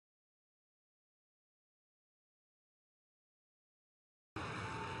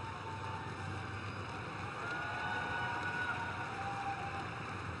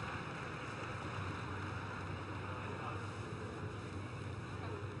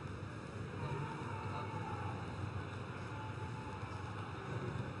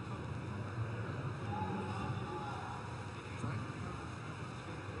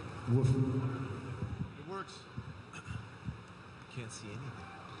Woof. It works. Can't see anything.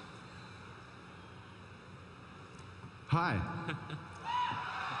 Hi.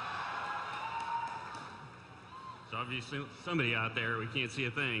 So obviously somebody out there, we can't see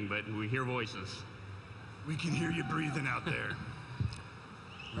a thing, but we hear voices. We can hear you breathing out there.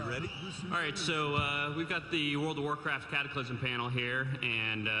 You ready? All right, so we've got the World of Warcraft Cataclysm panel here,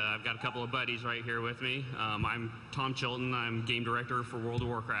 and I've got a couple of buddies right here with me. I'm Tom Chilton. I'm game director for World of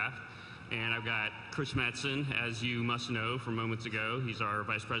Warcraft. And I've got Chris Metzen, as you must know from moments ago. He's our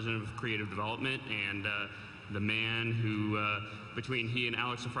vice president of creative development and the man who, between he and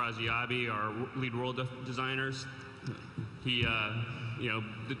Alex Afraziabi, our lead world designers, he,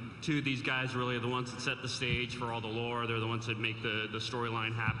 the two of these guys really are the ones that set the stage for all the lore. They're the ones that make the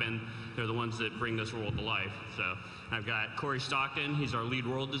storyline happen. They're the ones that bring this world to life. So I've got Corey Stockton. He's our lead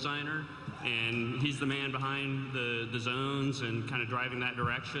world designer, and he's the man behind the zones and kind of driving that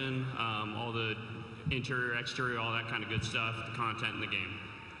direction, all the interior, exterior, all that kind of good stuff, the content in the game.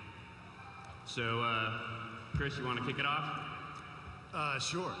 So, Chris, you want to kick it off?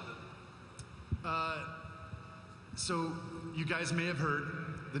 Sure. So you guys may have heard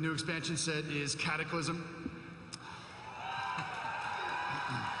the new expansion set is Cataclysm.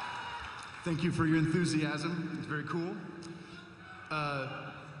 Thank you for your enthusiasm. It's very cool.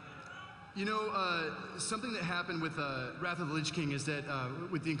 Something that happened with Wrath of the Lich King is that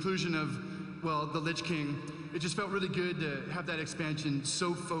with the inclusion of, well, the Lich King, it just felt really good to have that expansion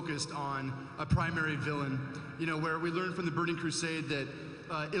so focused on a primary villain. You know, where we learned from the Burning Crusade that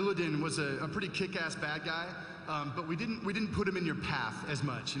Illidan was a pretty kick-ass bad guy, but we didn't put him in your path as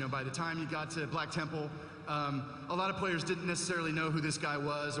much. You know, by the time you got to Black Temple, a lot of players didn't necessarily know who this guy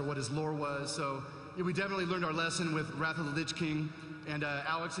was or what his lore was. So we definitely learned our lesson with Wrath of the Lich King, and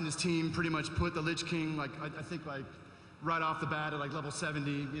Alex and his team pretty much put the Lich King, like I think like right off the bat at like level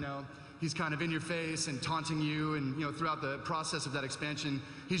 70. You know, he's kind of in your face and taunting you, and you know, throughout the process of that expansion,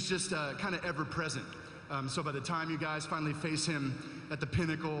 he's just kind of ever present. So by the time you guys finally face him at the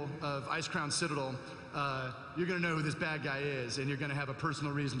pinnacle of Icecrown Citadel, you're going to know who this bad guy is, and you're going to have a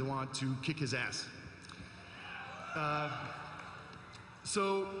personal reason to want to kick his ass.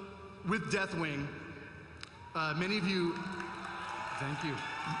 So with Deathwing, many of you, thank you.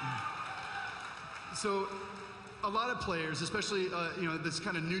 So a lot of players, especially this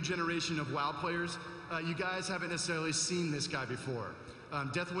kind of new generation of WoW players, you guys haven't necessarily seen this guy before.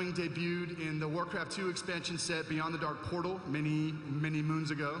 Deathwing debuted in the Warcraft 2 expansion set Beyond the Dark Portal many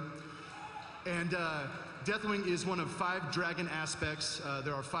moons ago. And Deathwing is one of 5 dragon aspects.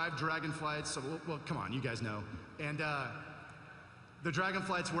 There are 5 dragon flights. So, well, come on, you guys know. And the dragon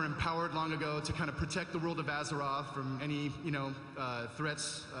flights were empowered long ago to kind of protect the world of Azeroth from any,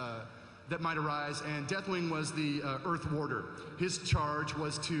 threats that might arise. And Deathwing was the Earth Warder. His charge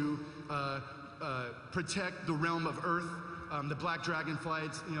was to protect the realm of Earth. The black dragon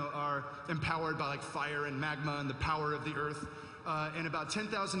flights, are empowered by like fire and magma and the power of the earth. And about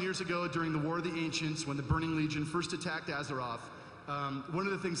 10,000 years ago, during the War of the Ancients, when the Burning Legion first attacked Azeroth, one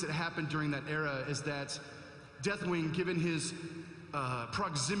of the things that happened during that era is that Deathwing, given his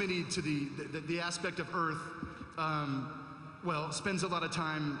proximity to the aspect of Earth, spends a lot of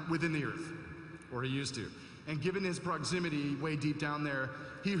time within the Earth, or he used to. And given his proximity way deep down there,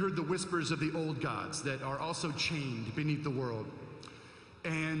 he heard the whispers of the old gods that are also chained beneath the world.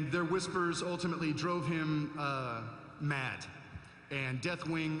 And their whispers ultimately drove him mad. And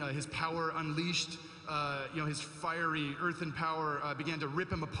Deathwing, his power unleashed, his fiery earthen power began to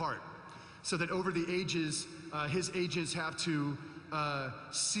rip him apart. So that over the ages, his agents have to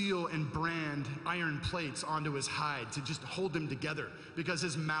seal and brand iron plates onto his hide to just hold him together, because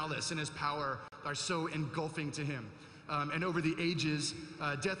his malice and his power are so engulfing to him. And over the ages,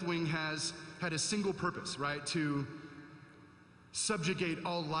 Deathwing has had a single purpose, right? To subjugate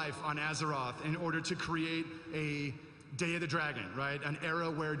all life on Azeroth in order to create a Day of the Dragon, right? An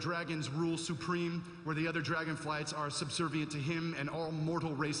era where dragons rule supreme, where the other dragon flights are subservient to him, and all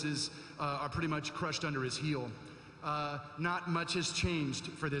mortal races are pretty much crushed under his heel. Not much has changed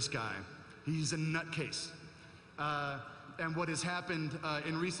for this guy. He's a nutcase. And what has happened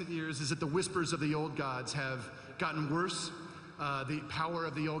in recent years is that the whispers of the old gods have gotten worse. The power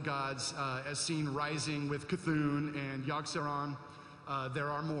of the old gods, as seen rising with Cthulhu and Yogg-Saron, there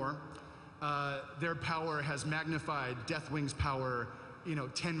are more. Their power has magnified Deathwing's power,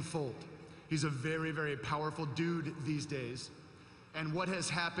 tenfold. He's a very, very powerful dude these days. And what has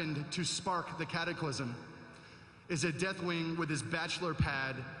happened to spark the cataclysm is that Deathwing, with his bachelor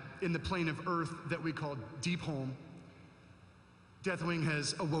pad in the plane of Earth that we call Deepholm, Deathwing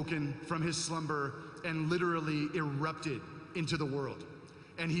has awoken from his slumber and literally erupted into the world.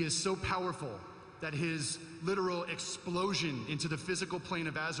 And he is so powerful that his literal explosion into the physical plane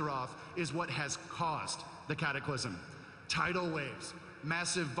of Azeroth is what has caused the cataclysm. Tidal waves,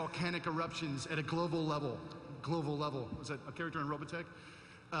 massive volcanic eruptions at a global level. Global level. Was that a character in Robotech?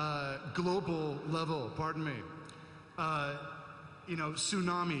 Global level, pardon me. You know,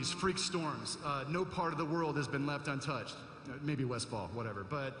 tsunamis, freak storms. No part of the world has been left untouched. Maybe Westfall, whatever.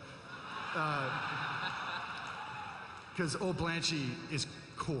 But because old Blanchy is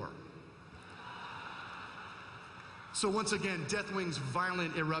core. So once again, Deathwing's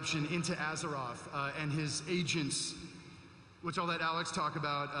violent eruption into Azeroth and his agents, which I'll let Alex talk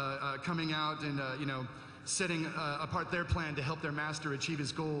about, coming out and you know, setting apart their plan to help their master achieve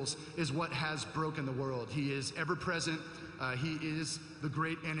his goals, is what has broken the world. He is ever present. He is the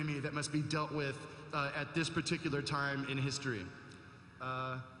great enemy that must be dealt with at this particular time in history.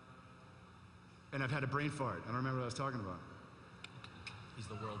 And I've had a brain fart. I don't remember what I was talking about. He's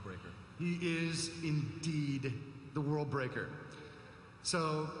the world breaker. He is indeed the world breaker.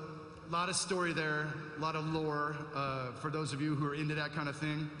 So, a lot of story there, a lot of lore. For those of you who are into that kind of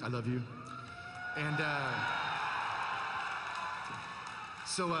thing, I love you. And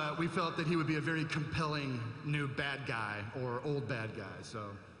so we felt that he would be a very compelling new bad guy or old bad guy. So,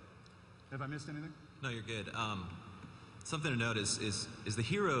 have I missed anything? No, you're good. Something to note is the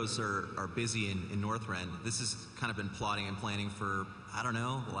heroes are busy in Northrend. This has kind of been plotting and planning for, I don't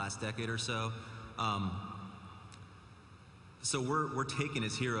know, the last decade or so. So we're taken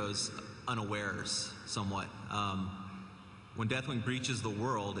as heroes unawares somewhat. When Deathwing breaches the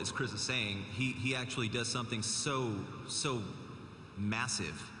world, as Chris is saying, he actually does something so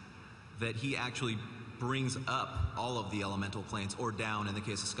massive that he actually brings up all of the elemental planes, or down in the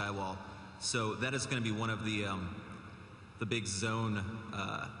case of Skywall. So that is going to be one of the big zone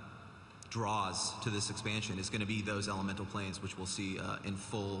draws to this expansion, is going to be those elemental planes, which we'll see in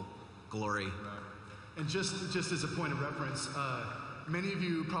full glory. Right. And just as a point of reference, many of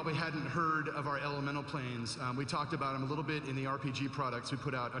you probably hadn't heard of our elemental planes. We talked about them a little bit in the RPG products we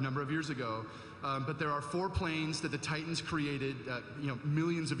put out a number of years ago. But there are 4 planes that the Titans created, you know,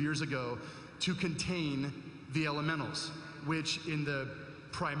 millions of years ago to contain the elementals, which in the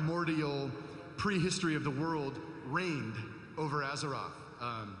primordial prehistory of the world reigned over Azeroth.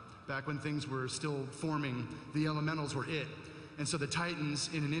 Back when things were still forming, the elementals were it. And so the Titans,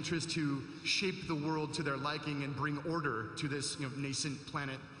 in an interest to shape the world to their liking and bring order to this, you know, nascent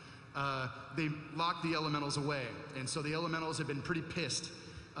planet, they locked the elementals away. And so the elementals have been pretty pissed,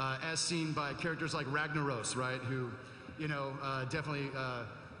 as seen by characters like Ragnaros, right, who, you know, definitely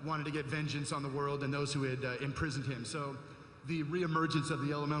wanted to get vengeance on the world and those who had imprisoned him. So the reemergence of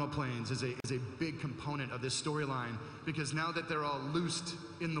the elemental planes is a big component of this storyline, because now that they're all loosed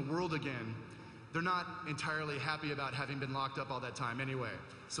in the world again, they're not entirely happy about having been locked up all that time anyway.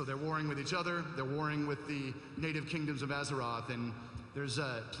 So they're warring with each other, they're warring with the native kingdoms of Azeroth, and there's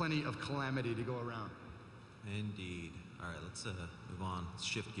plenty of calamity to go around. Indeed. All right, let's move on. Let's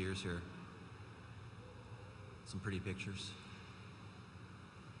shift gears here. Some pretty pictures.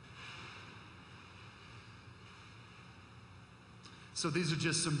 So these are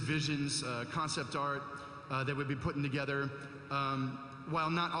just some visions, concept art that we'll be putting together.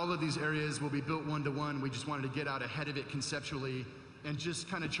 While not all of these areas will be built one-to-one, we just wanted to get out ahead of it conceptually and just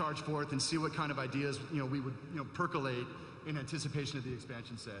kind of charge forth and see what kind of ideas, you know, we would, you know, percolate in anticipation of the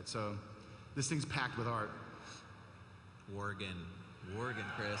expansion set. So this thing's packed with art. Worgen,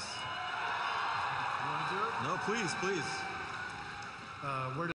 Chris. You want to do it? No, please. Where